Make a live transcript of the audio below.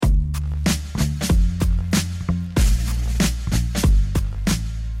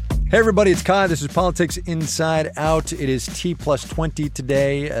Hey everybody, it's Kai. This is Politics Inside Out. It is T plus 20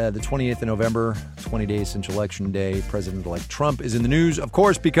 today, the 28th of November, 20 days since Election Day. President-elect Trump is in the news, of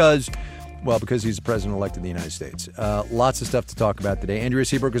course, because he's the president-elect of the United States. Lots of stuff to talk about today. Andrea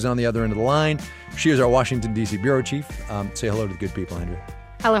Seabrook is on the other end of the line. She is our Washington, D.C. bureau chief. Say hello to the good people, Andrea.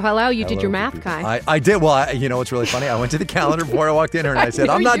 Hello. You did your math, Kai. I did. Well, you know what's really funny? I went to the calendar before I walked in here and I said,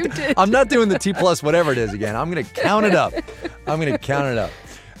 I'm not doing the T plus whatever it is again. I'm going to count it up.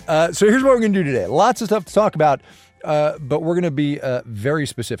 So here's what we're going to do today. Lots of stuff to talk about, but we're going to be very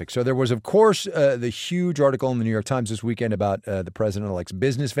specific. So there was, of course, the huge article in the New York Times this weekend about the president-elect's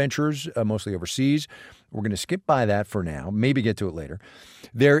business ventures, mostly overseas. We're going to skip by that for now, maybe get to it later.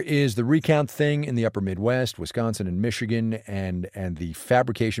 There is the recount thing in the upper Midwest, Wisconsin and Michigan, and the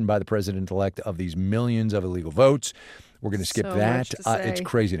fabrication by the president-elect of these millions of illegal votes. We're going to skip that. It's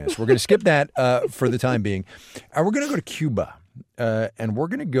craziness. We're going to skip that for the time being. And we're going to go to Cuba. And we're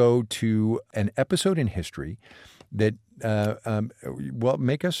going to go to an episode in history that will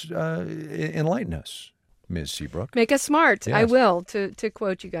make us enlighten us, Ms. Seabrook. Make us smart. Yes. I will, to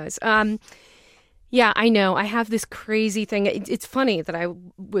quote you guys. Yeah, I know. I have this crazy thing. It's funny that I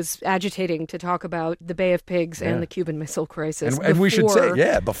was agitating to talk about the Bay of Pigs and the Cuban Missile Crisis. And we should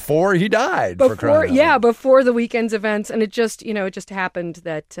say, before he died. Before the weekend's events. And it just happened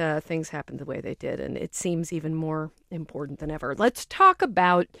that things happened the way they did. And it seems even more important than ever. Let's talk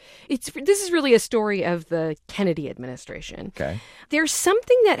about, this is really a story of the Kennedy administration. Okay. There's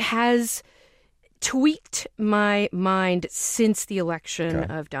something that has tweaked my mind since the election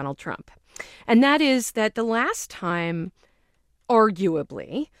of Donald Trump. And that is that the last time,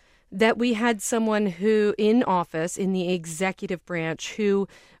 arguably, that we had someone who in office in the executive branch who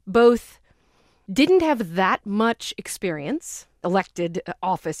both didn't have that much experience, elected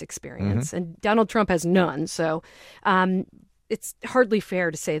office experience, and Donald Trump has none. So it's hardly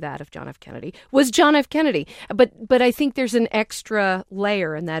fair to say that of John F. Kennedy, was John F. Kennedy. But I think there's an extra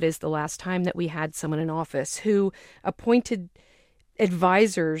layer, and that is the last time that we had someone in office who appointed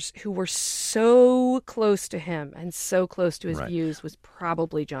advisors who were so close to him and so close to his views was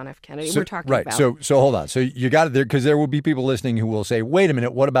probably John F. Kennedy. We're talking about. So hold on. So you got it there, because there will be people listening who will say, wait a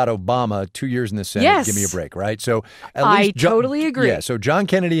minute, what about Obama? 2 years in the Senate? Yes. Give me a break, right? So I totally agree. Yeah. So John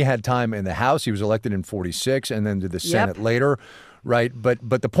Kennedy had time in the House. He was elected in 46 and then to the Senate later. Right.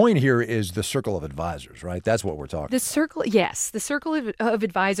 But the point here is the circle of advisors, right? That's what we're talking about. The circle of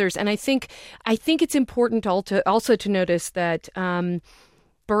advisors. And I think it's important also to notice that Barack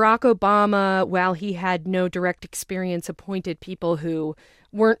Obama, while he had no direct experience, appointed people who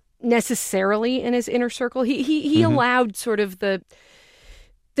weren't necessarily in his inner circle. He allowed sort of the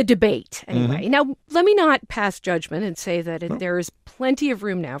debate anyway. Now, let me not pass judgment and say that there is plenty of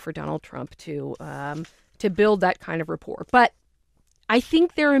room now for Donald Trump to build that kind of rapport. But I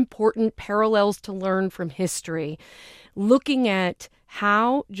think there are important parallels to learn from history, looking at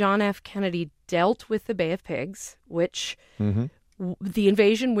how John F. Kennedy dealt with the Bay of Pigs, which the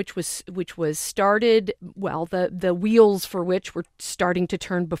invasion, which was started, the wheels for which were starting to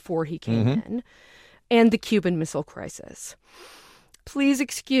turn before he came in, and the Cuban Missile Crisis. Please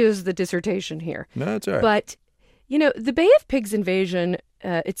excuse the dissertation here. No, that's all right. But, the Bay of Pigs invasion,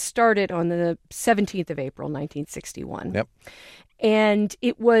 it started on the 17th of April, 1961. Yep. And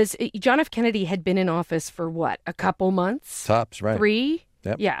John F. Kennedy had been in office for a couple months? Tops, right. 3?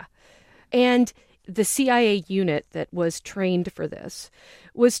 Yep. Yeah. And the CIA unit that was trained for this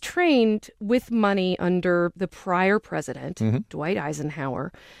was trained with money under the prior president, Dwight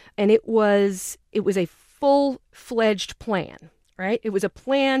Eisenhower. And it was a full-fledged plan. Right? It was a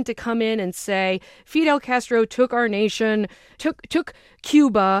plan to come in and say, Fidel Castro took our nation, took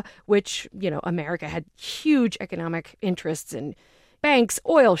Cuba, which, America had huge economic interests in banks,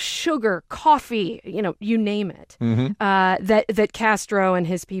 oil, sugar, coffee, you name it, that Castro and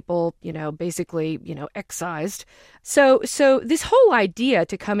his people, basically, excised. So this whole idea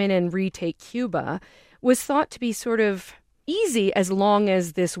to come in and retake Cuba was thought to be sort of easy as long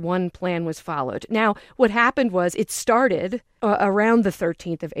as this one plan was followed. Now, what happened was it started around the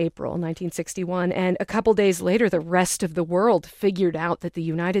 13th of April, 1961, and a couple days later, the rest of the world figured out that the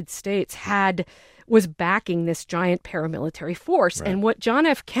United States was backing this giant paramilitary force. Right. And what John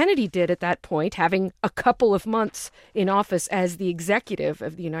F. Kennedy did at that point, having a couple of months in office as the executive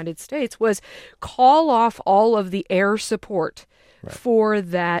of the United States, was call off all of the air support for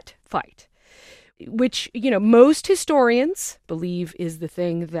that fight, which, most historians believe is the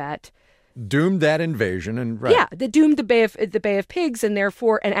thing that doomed that invasion that doomed the Bay of Pigs, and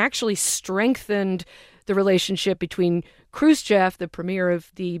actually strengthened the relationship between Khrushchev, the premier of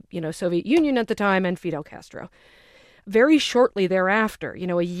the Soviet Union at the time, and Fidel Castro. very shortly thereafter,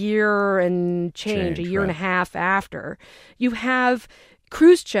 a year and change, a year and a right. half after, you have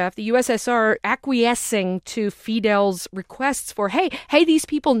Khrushchev, the USSR, acquiescing to Fidel's requests for, hey, these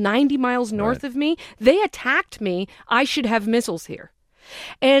people 90 miles north of me, they attacked me. I should have missiles here.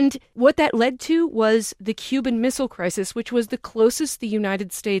 And what that led to was the Cuban Missile Crisis, which was the closest the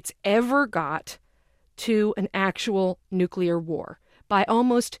United States ever got to an actual nuclear war by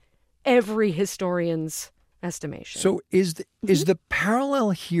almost every historian's estimation. So is the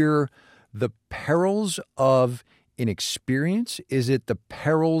parallel here the perils of inexperience? Is it the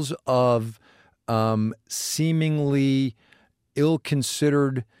perils of seemingly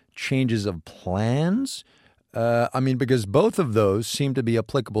ill-considered changes of plans? Because both of those seem to be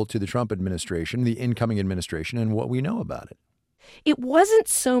applicable to the Trump administration, the incoming administration, and what we know about it. It wasn't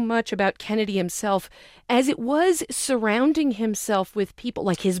so much about Kennedy himself as it was surrounding himself with people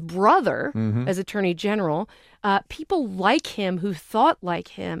like his brother as Attorney General, people like him who thought like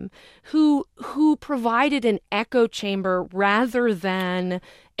him, who provided an echo chamber rather than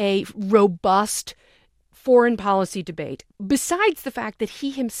a robust foreign policy debate. Besides the fact that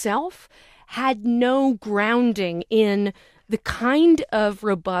he himself had no grounding in the kind of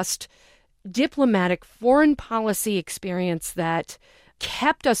robust diplomatic foreign policy experience that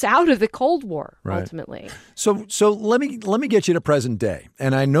kept us out of the Cold War, ultimately. So let me get you to present day.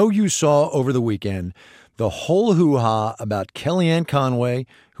 And I know you saw over the weekend the whole hoo-ha about Kellyanne Conway,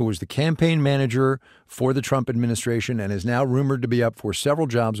 who was the campaign manager for the Trump administration and is now rumored to be up for several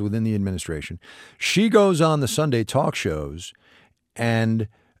jobs within the administration. She goes on the Sunday talk shows and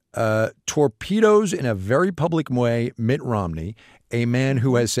torpedoes in a very public way Mitt Romney, a man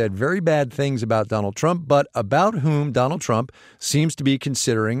who has said very bad things about Donald Trump, but about whom Donald Trump seems to be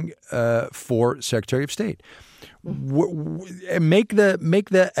considering for Secretary of State. Make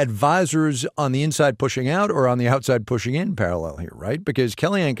the advisors on the inside pushing out or on the outside pushing in parallel here, right? Because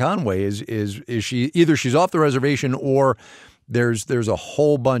Kellyanne Conway is she either she's off the reservation or there's a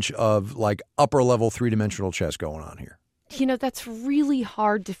whole bunch of like upper level three-dimensional chess going on here. That's really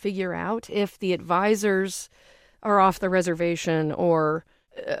hard to figure out if the advisors are off the reservation or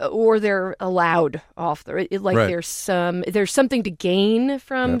they're allowed off the there's something to gain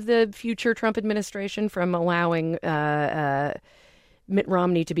from the future Trump administration from allowing Mitt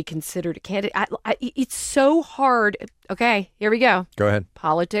Romney to be considered a candidate. It's so hard. Okay, here we go. Go ahead.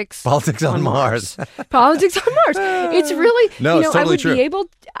 Politics on Mars. Politics on Mars. It's really it's totally true.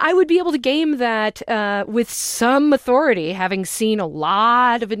 I would be able to game that with some authority, having seen a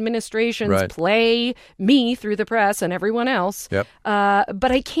lot of administrations play me through the press and everyone else. Yep.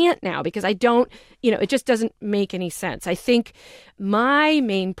 But I can't now because I don't. It just doesn't make any sense. I think my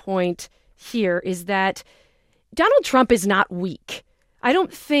main point here is that Donald Trump is not weak. I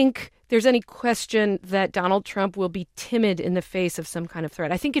don't think there's any question that Donald Trump will be timid in the face of some kind of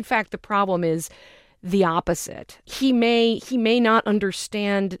threat. I think, in fact, the problem is the opposite. He may not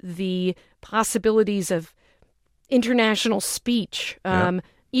understand the possibilities of international speech,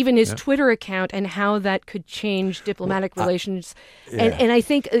 even his Twitter account and how that could change diplomatic relations. And I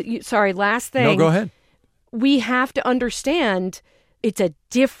think, last thing. No, go ahead. We have to understand it's a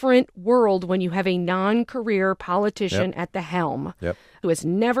different world when you have a non-career politician at the helm who has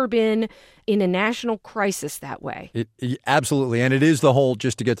never been in a national crisis that way. Absolutely. And it is the whole,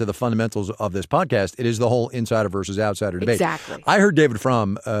 just to get to the fundamentals of this podcast, it is the whole insider versus outsider debate. Exactly. I heard David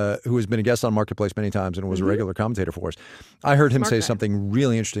Frum, who has been a guest on Marketplace many times and was a regular commentator for us. I heard him say something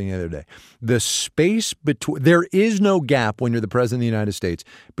really interesting the other day. The space between, there is no gap when you're the president of the United States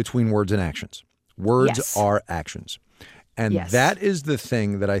between words and actions. Words are actions. And that is the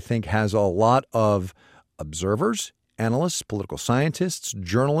thing that I think has a lot of observers, analysts, political scientists,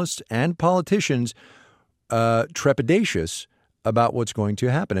 journalists, and politicians trepidatious about what's going to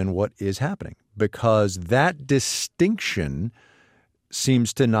happen and what is happening, because that distinction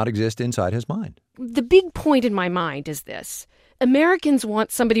seems to not exist inside his mind. The big point in my mind is this. Americans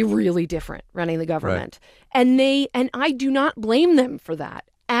want somebody really different running the government. And I do not blame them for that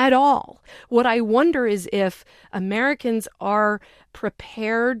at all. What I wonder is if Americans are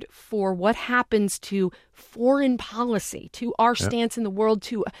prepared for what happens to foreign policy, to our stance in the world,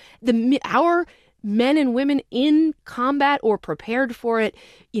 to our men and women in combat or prepared for it,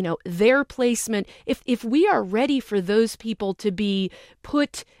 their placement. If we are ready for those people to be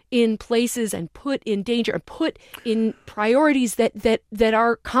put in places and put in danger and put in priorities that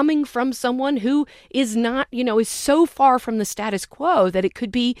are coming from someone who is not, is so far from the status quo that it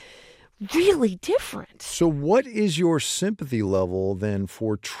could be really different. So what is your sympathy level then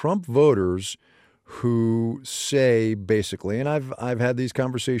for Trump voters who say basically, and I've had these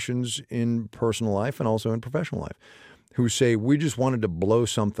conversations in personal life and also in professional life, who say, we just wanted to blow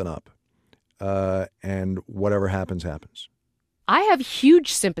something up, and whatever happens, happens. I have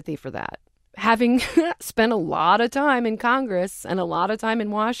huge sympathy for that. Having spent a lot of time in Congress and a lot of time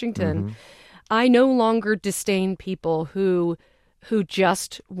in Washington, I no longer disdain people who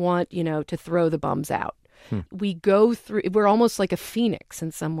just want, to throw the bums out. We go through, we're almost like a phoenix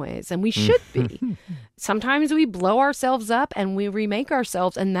in some ways, and we should be. Sometimes we blow ourselves up and we remake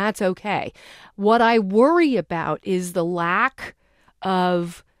ourselves, and that's okay. What I worry about is the lack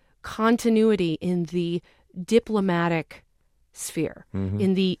of continuity in the diplomatic sphere,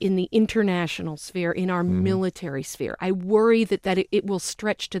 in the international sphere, in our military sphere. I worry that it will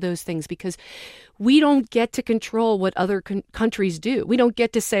stretch to those things because we don't get to control what other countries do. We don't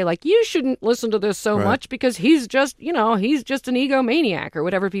get to say, like, you shouldn't listen to this so much because he's just an egomaniac, or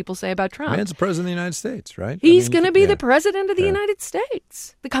whatever people say about Trump. Man's the president of the United States, right? He's going to be the president of the United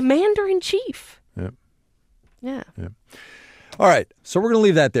States, the commander-in-chief. Yeah. All right, so we're going to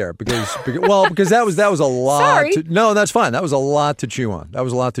leave that there because that was a lot. Sorry. No, that's fine. That was a lot to chew on.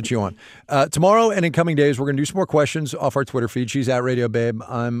 Tomorrow and in coming days, we're going to do some more questions off our Twitter feed. She's at Radio Babe.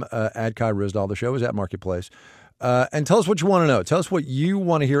 I'm at Kai Ryssdal. The show is at Marketplace. And tell us what you want to know. Tell us what you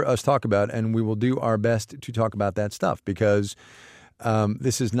want to hear us talk about, and we will do our best to talk about that stuff because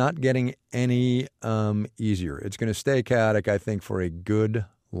this is not getting any easier. It's going to stay chaotic, I think, for a good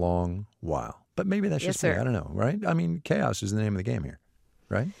long while. But maybe that's just me. I don't know, right? I mean, chaos is the name of the game here,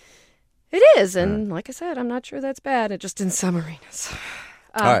 right? It is. And like I said, I'm not sure that's bad. It just in some arenas.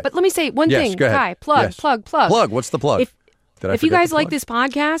 Right. But let me say one thing. Go ahead. Kai, plug. Plug. What's the plug? If you guys like this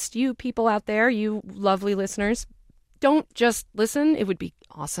podcast, you people out there, you lovely listeners, don't just listen. It would be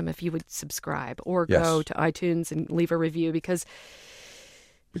awesome if you would subscribe or go to iTunes and leave a review because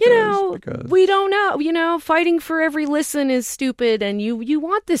we don't know. Fighting for every listen is stupid, and you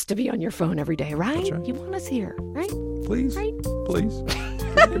want this to be on your phone every day, right? That's right. You want us here, right? Please. Right? Please.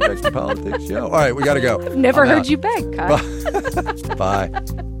 Get back to politics. Yeah. All right, we got to go. I've never heard you beg, Kai. Bye.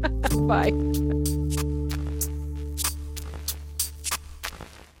 Bye.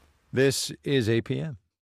 This is APM.